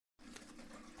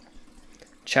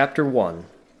Chapter 1.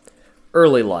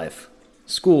 Early Life,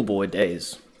 Schoolboy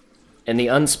Days, and the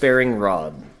Unsparing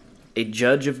Rod, a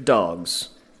Judge of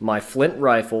Dogs, My Flint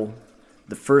Rifle,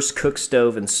 the First Cook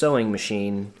Stove and Sewing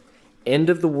Machine, End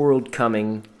of the World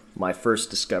Coming, My First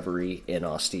Discovery in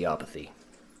Osteopathy.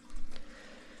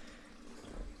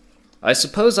 I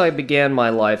suppose I began my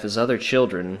life as other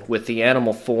children, with the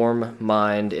animal form,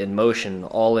 mind, and motion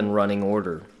all in running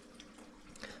order.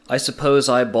 I suppose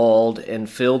I bawled and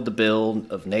filled the bill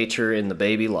of nature in the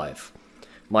baby life.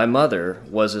 My mother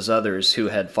was as others who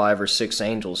had 5 or 6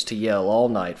 angels to yell all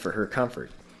night for her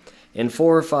comfort. In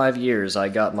 4 or 5 years I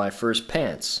got my first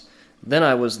pants. Then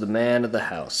I was the man of the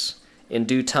house. In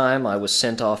due time I was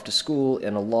sent off to school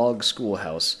in a log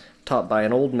schoolhouse, taught by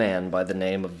an old man by the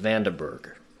name of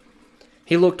Vandenberg.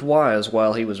 He looked wise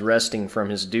while he was resting from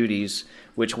his duties,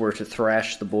 which were to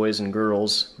thrash the boys and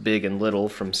girls, big and little,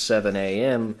 from 7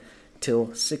 a.m.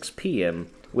 till 6 p.m.,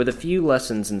 with a few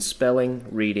lessons in spelling,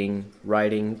 reading,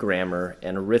 writing, grammar,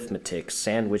 and arithmetic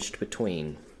sandwiched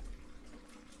between.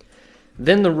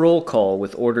 Then the roll call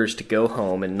with orders to go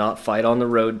home and not fight on the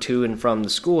road to and from the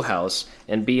schoolhouse,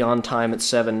 and be on time at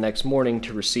 7 next morning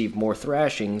to receive more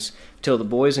thrashings, till the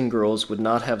boys and girls would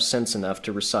not have sense enough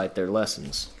to recite their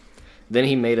lessons. Then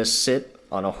he made us sit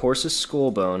on a horse's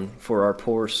skull-bone for our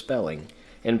poor spelling,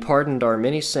 and pardoned our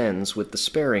many sins with the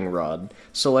sparing rod,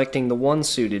 selecting the one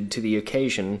suited to the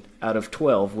occasion out of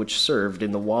 12 which served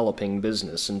in the walloping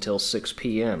business until 6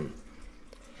 p.m.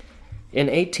 In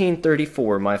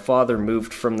 1834 my father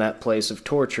moved from that place of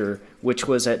torture, which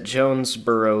was at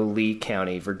Jonesboro, Lee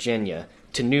County, Virginia,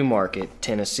 to Newmarket,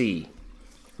 Tennessee.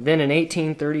 Then in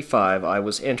 1835 I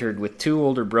was entered with 2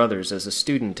 older brothers as a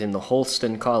student in the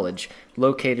Holston College,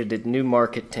 located at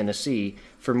Newmarket, Tennessee,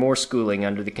 for more schooling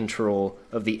under the control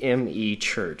of the M.E.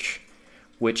 Church,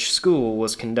 which school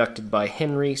was conducted by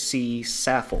Henry C.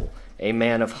 Saffel, a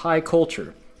man of high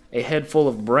culture, a head full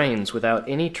of brains without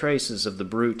any traces of the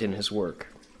brute in his work.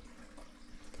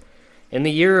 In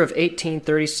the year of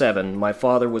 1837, my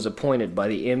father was appointed by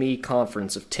the M.E.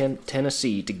 Conference of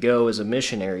Tennessee to go as a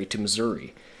missionary to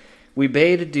Missouri. We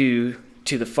bade adieu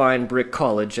to the fine brick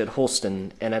college at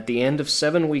Holston, and at the end of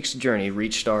 7 weeks' journey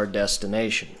reached our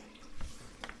destination,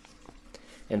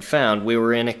 and found we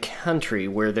were in a country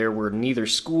where there were neither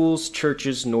schools,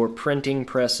 churches, nor printing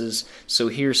presses, so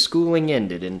here schooling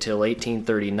ended until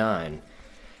 1839.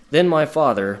 Then my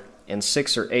father and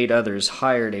 6 or 8 others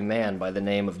hired a man by the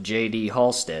name of J.D.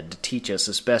 Halstead to teach us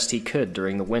as best he could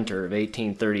during the winter of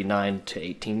 1839 to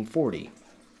 1840.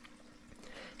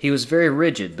 He was very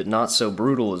rigid, but not so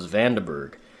brutal as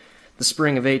Vandenberg. The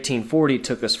spring of 1840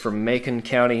 took us from Macon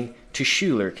County to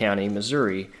Schuyler County,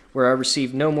 Missouri, where I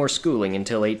received no more schooling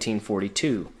until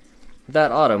 1842.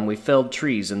 That autumn we felled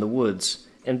trees in the woods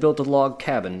and built a log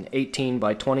cabin 18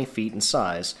 by 20 feet in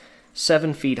size,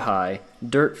 7 feet high,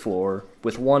 dirt floor,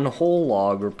 with one whole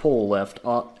log or pole left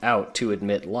out to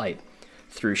admit light,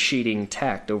 through sheeting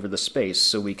tacked over the space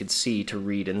so we could see to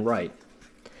read and write.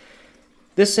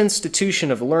 This institution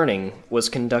of learning was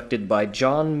conducted by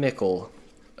John Mickle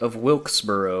of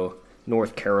Wilkesboro,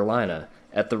 North Carolina,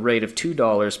 at the rate of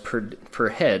 $2 per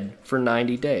head for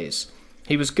 90 days.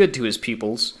 He was good to his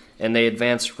pupils, and they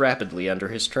advanced rapidly under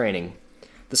his training.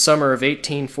 The summer of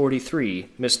 1843,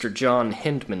 Mr. John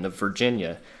Hindman of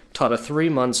Virginia taught a 3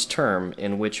 months' term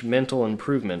in which mental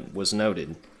improvement was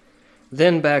noted.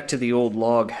 Then back to the old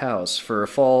log house for a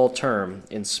fall term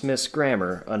in Smith's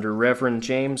Grammar under Reverend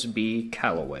James B.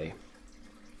 Calloway.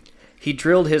 He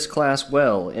drilled his class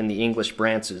well in the English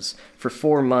branches for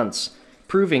 4 months,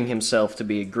 proving himself to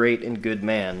be a great and good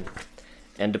man,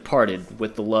 and departed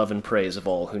with the love and praise of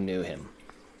all who knew him.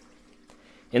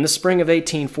 In the spring of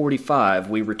 1845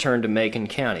 we returned to Macon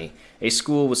County. A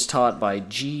school was taught by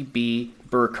G. B.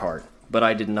 Burkhart, but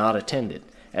I did not attend it,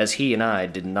 as he and I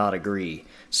did not agree.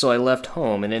 So I left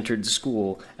home and entered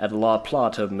school at La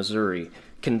Plata, Missouri,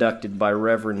 conducted by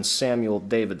Reverend Samuel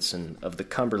Davidson of the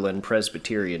Cumberland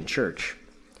Presbyterian Church.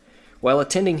 While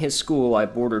attending his school, I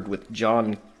boarded with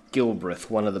John Gilbreth,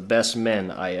 one of the best men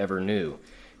I ever knew.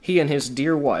 He and his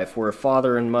dear wife were a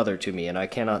father and mother to me, and I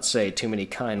cannot say too many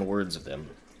kind words of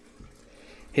them.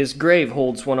 His grave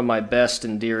holds one of my best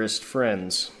and dearest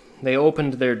friends. They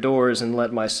opened their doors and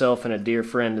let myself and a dear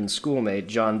friend and schoolmate,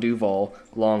 John Duval,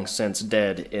 long since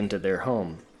dead, into their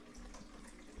home.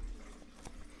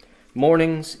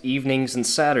 Mornings, evenings, and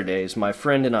Saturdays, my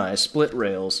friend and I split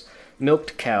rails,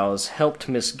 milked cows, helped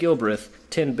Miss Gilbreth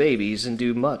tend babies, and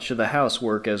do much of the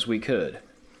housework as we could.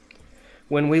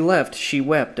 When we left, she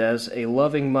wept as a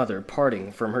loving mother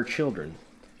parting from her children.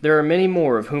 There are many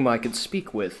more of whom I could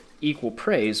speak with equal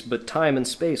praise, but time and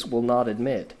space will not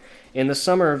admit. In the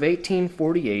summer of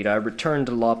 1848 I returned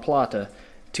to La Plata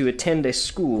to attend a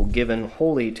school given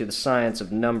wholly to the science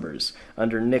of numbers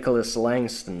under Nicholas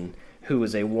Langston, who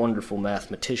was a wonderful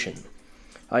mathematician.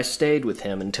 I stayed with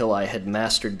him until I had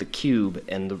mastered the cube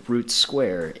and the root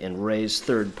square in Ray's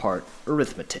third part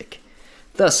arithmetic.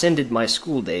 Thus ended my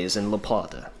school days in La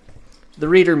Plata. The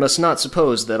reader must not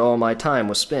suppose that all my time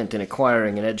was spent in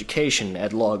acquiring an education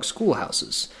at log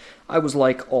schoolhouses. I was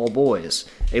like all boys,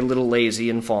 a little lazy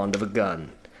and fond of a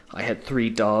gun. I had 3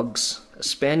 dogs, a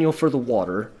spaniel for the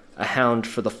water, a hound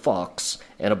for the fox,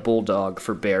 and a bulldog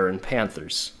for bear and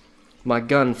panthers. My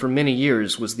gun for many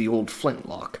years was the old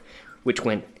flintlock, which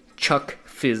went chuck,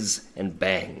 fizz, and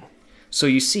bang. So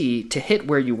you see, to hit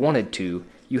where you wanted to,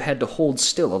 you had to hold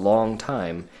still a long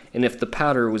time, and if the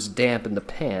powder was damp in the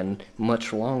pan,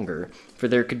 much longer, for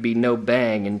there could be no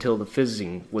bang until the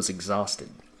fizzing was exhausted,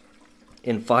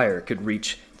 and fire could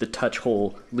reach the touch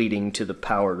hole leading to the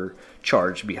powder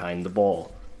charge behind the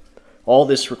ball. All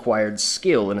this required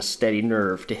skill and a steady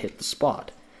nerve to hit the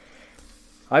spot.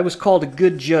 I was called a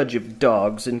good judge of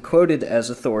dogs and quoted as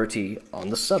authority on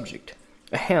the subject.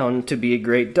 A hound, to be a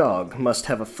great dog, must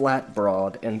have a flat,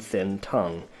 broad, and thin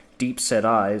tongue, deep-set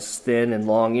eyes, thin and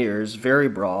long ears, very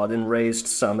broad and raised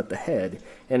some at the head,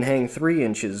 and hang 3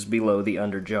 inches below the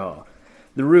under jaw.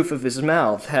 The roof of his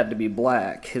mouth had to be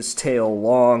black, his tail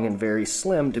long and very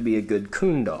slim to be a good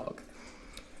coon dog.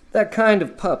 That kind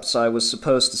of pups I was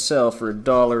supposed to sell for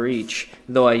 $1 each,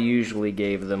 though I usually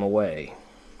gave them away.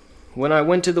 When I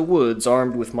went to the woods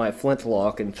armed with my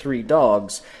flintlock and 3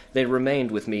 dogs, they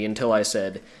remained with me until I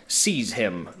said, "Seize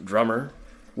him, drummer,"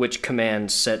 which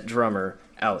command set drummer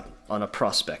out on a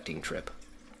prospecting trip.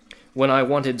 When I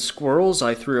wanted squirrels,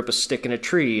 I threw up a stick in a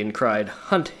tree and cried,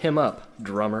 "Hunt him up,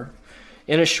 drummer."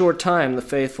 In a short time the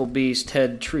faithful beast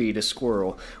had treed a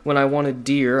squirrel. When I wanted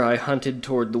deer, I hunted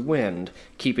toward the wind,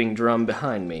 keeping Drum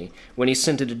behind me. When he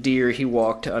scented a deer, he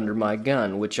walked under my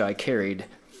gun, which I carried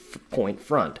point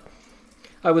front.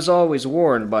 I was always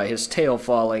warned by his tail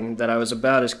falling that I was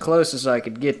about as close as I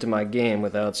could get to my game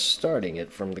without starting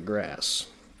it from the grass.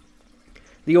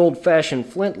 The old-fashioned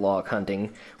flintlock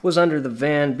hunting was under the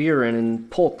Van Buren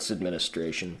and Polk's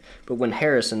administration, but when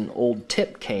Harrison, Old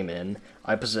Tip, came in,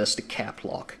 I possessed a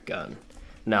cap-lock gun.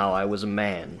 Now I was a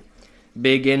man.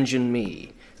 Big engine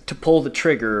me. To pull the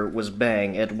trigger was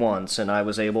bang at once, and I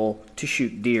was able to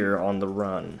shoot deer on the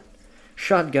run.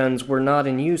 Shotguns were not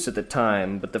in use at the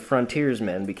time, but the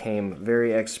frontiersmen became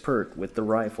very expert with the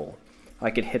rifle. I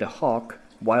could hit a hawk,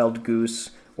 wild goose,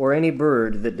 or any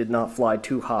bird that did not fly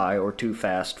too high or too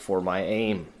fast for my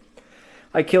aim.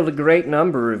 I killed a great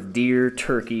number of deer,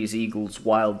 turkeys, eagles,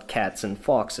 wild cats, and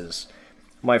foxes.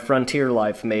 My frontier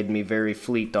life made me very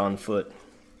fleet on foot.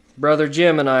 Brother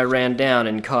Jim and I ran down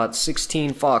and caught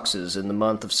 16 foxes in the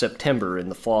month of September in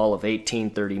the fall of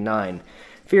 1839.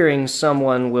 Fearing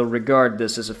someone will regard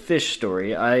this as a fish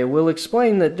story, I will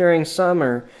explain that during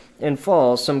summer and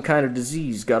fall some kind of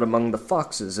disease got among the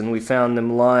foxes, and we found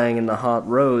them lying in the hot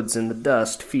roads in the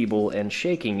dust, feeble and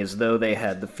shaking as though they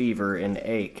had the fever and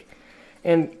ache,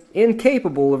 and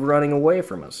incapable of running away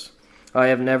from us. I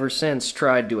have never since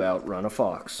tried to outrun a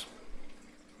fox.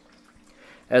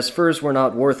 As furs were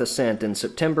not worth a cent in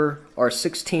September, our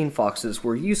 16 foxes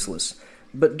were useless.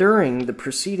 But during the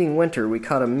preceding winter we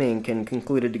caught a mink and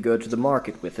concluded to go to the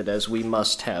market with it, as we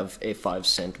must have a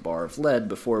 5-cent bar of lead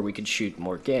before we could shoot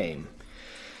more game.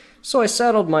 So I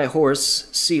saddled my horse,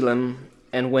 Selim,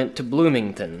 and went to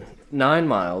Bloomington, 9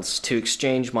 miles, to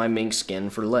exchange my mink skin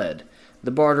for lead.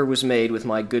 The barter was made with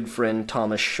my good friend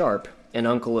Thomas Sharp, an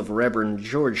uncle of Reverend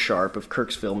George Sharp of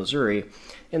Kirksville, Missouri,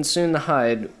 and soon the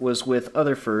hide was with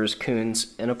other furs,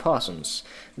 coons, and opossums.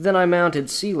 Then I mounted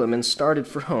Selim and started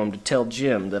for home to tell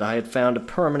Jim that I had found a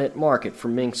permanent market for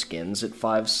mink skins at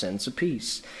 5 cents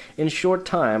apiece. In short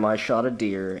time I shot a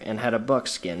deer and had a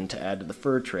buckskin to add to the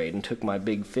fur trade, and took my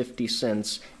big 50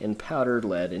 cents in powdered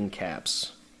lead and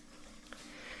caps.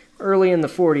 Early in the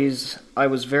 40s, I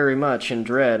was very much in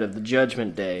dread of the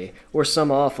Judgment Day, or some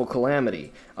awful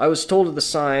calamity. I was told of the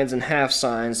signs and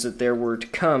half-signs that there were to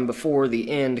come before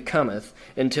the end cometh,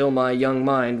 until my young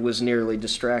mind was nearly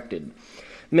distracted.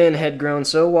 Men had grown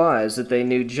so wise that they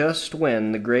knew just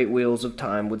when the great wheels of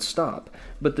time would stop,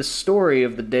 but the story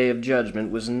of the Day of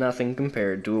Judgment was nothing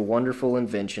compared to a wonderful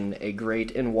invention a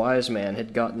great and wise man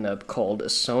had gotten up, called a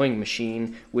sewing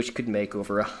machine, which could make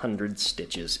over 100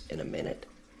 stitches in a minute.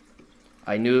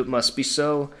 I knew it must be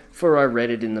so, for I read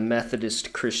it in the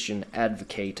Methodist Christian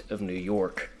Advocate of New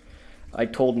York. I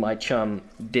told my chum,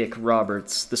 Dick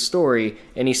Roberts, the story,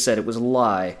 and he said it was a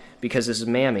lie, because his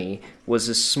mammy was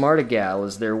as smart a gal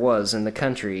as there was in the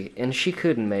country, and she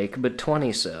couldn't make but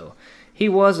 20 so. he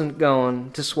wasn't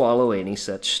going to swallow any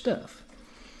such stuff.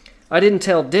 I didn't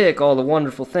tell Dick all the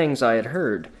wonderful things I had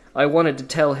heard. I wanted to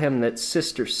tell him that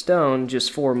Sister Stone,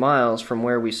 just 4 miles from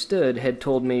where we stood, had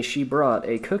told me she brought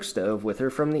a cook stove with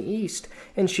her from the East,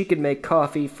 and she could make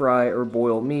coffee, fry or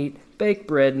boil meat, bake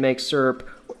bread, make syrup,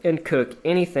 and cook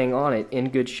anything on it in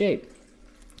good shape.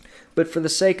 But for the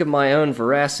sake of my own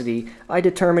veracity, I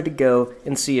determined to go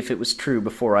and see if it was true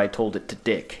before I told it to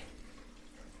Dick.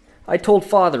 I told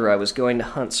Father I was going to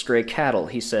hunt stray cattle.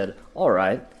 He said, "All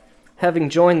right." Having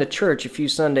joined the church a few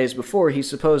Sundays before, he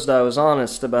supposed I was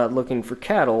honest about looking for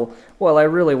cattle, while I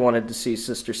really wanted to see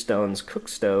Sister Stone's cook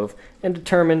stove, and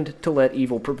determined to let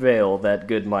evil prevail that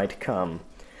good might come.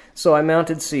 So I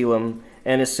mounted Selim,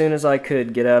 and as soon as I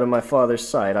could get out of my father's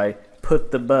sight, I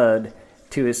put the bud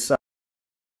to his side.